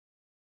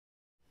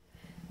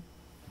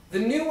The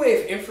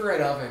NuWave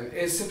infrared oven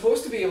is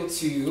supposed to be able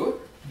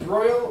to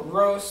broil,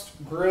 roast,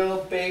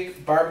 grill,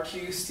 bake,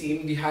 barbecue,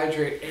 steam,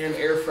 dehydrate, and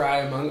air fry,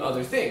 among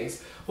other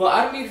things. Well,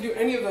 I don't need to do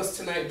any of those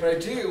tonight, but I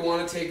do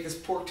want to take this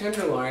pork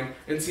tenderloin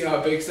and see how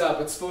it bakes up.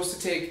 It's supposed to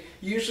take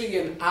usually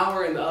an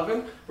hour in the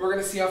oven. We're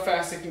going to see how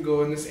fast it can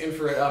go in this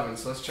infrared oven,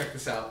 so let's check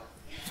this out.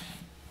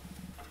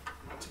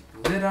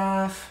 Take the lid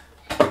off.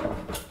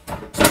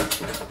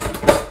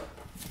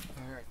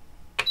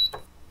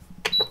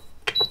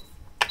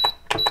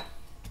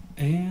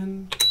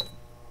 And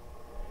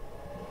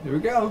there we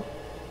go.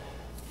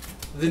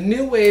 The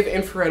NuWave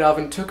infrared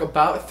oven took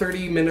about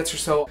 30 minutes or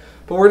so,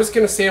 but we're just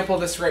going to sample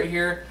this right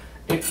here.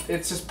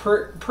 It's just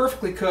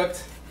perfectly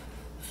cooked.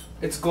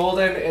 It's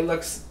golden. It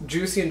looks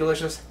juicy and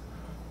delicious.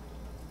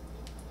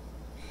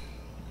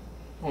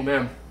 Oh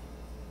man.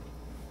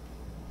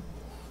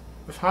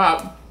 It's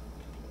hot.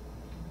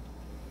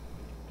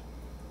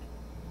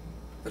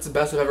 That's the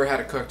best I've ever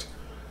had it cooked.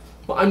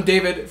 Well, I'm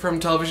David from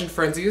Television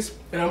Frenzies,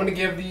 and I'm going to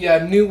give the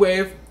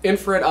NuWave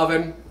infrared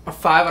oven a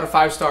 5 out of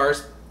 5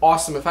 stars.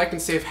 Awesome. If I can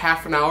save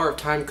half an hour of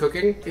time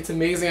cooking, it's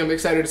amazing. I'm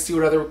excited to see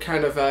what other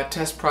kind of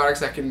test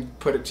products I can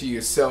put it to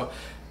use. So,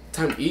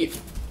 time to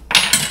eat.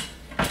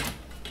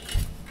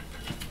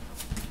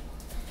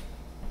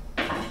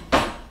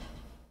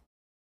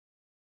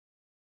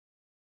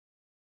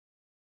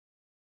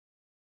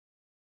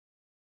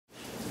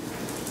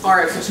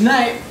 Alright, so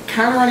tonight,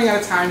 kind of running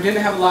out of time,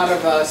 didn't have a lot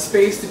of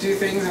space to do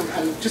things.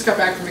 I just got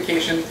back from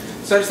vacation,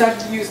 so I decided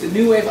to use the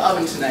NuWave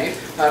oven tonight.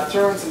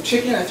 Throw in some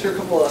chicken, I threw a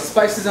couple of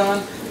spices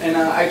on, and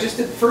I just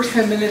did the first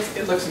 10 minutes.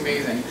 It looks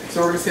amazing.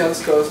 So we're going to see how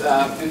this goes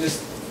in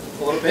just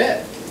a little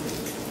bit.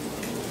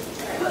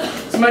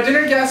 So my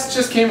dinner guests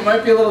just came. It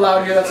might be a little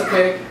loud here, that's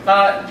okay.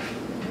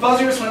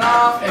 Buzzer just went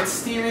off, it's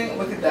steaming.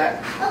 Look at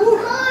that.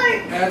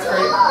 That's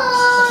great.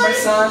 That's my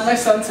son. My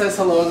son says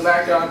hello in the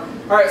background.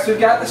 Alright, so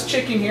we've got this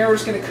chicken here. We're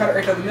just going to cut it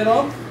right down the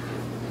middle.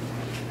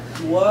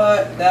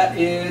 What? That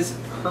is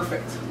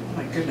perfect. Oh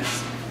my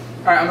goodness.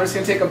 Alright, I'm just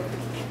going to take a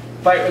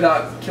bite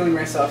without killing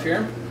myself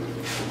here.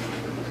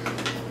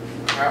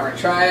 Alright, we're going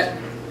to try it.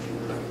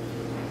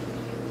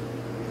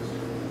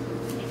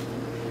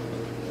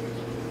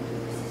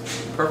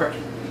 Perfect.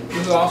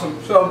 This is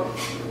awesome. So,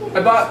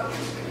 I bought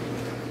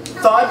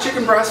thawed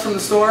chicken breast from the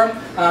store,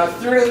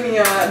 threw it in the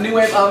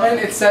NuWave oven.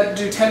 It said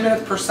do 10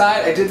 minutes per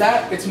side. I did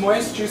that. It's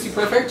moist, juicy,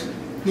 perfect.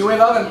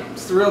 NuWave oven.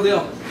 It's the real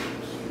deal.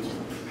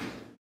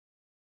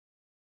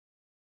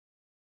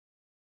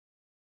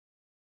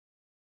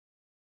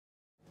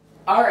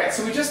 Alright,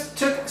 so we just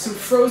took some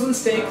frozen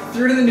steak,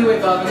 threw it in the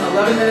NuWave oven,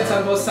 11 minutes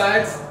on both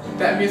sides.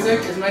 That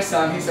music is my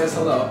son. He says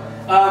hello.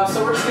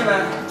 So we're just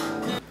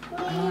gonna...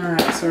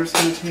 Alright, so we're just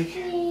gonna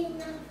take...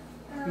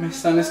 My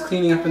son is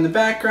cleaning up in the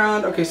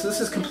background. Okay, so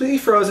this is completely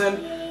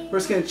frozen. We're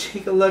just gonna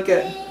take a look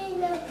at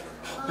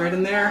right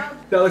in there.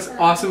 That looks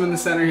awesome in the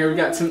center here. We've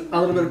got a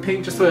little bit of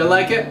pink, just the way I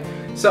like it.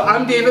 So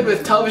I'm David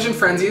with Television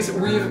Frenzies.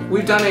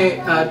 We've done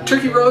a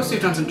turkey roast,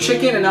 we've done some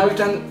chicken, and now we've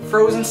done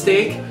frozen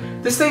steak.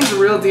 This thing's a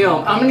real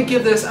deal. I'm gonna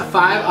give this a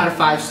 5 out of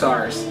 5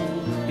 stars.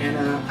 And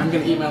I'm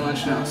gonna eat my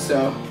lunch now,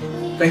 so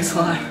thanks a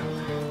lot.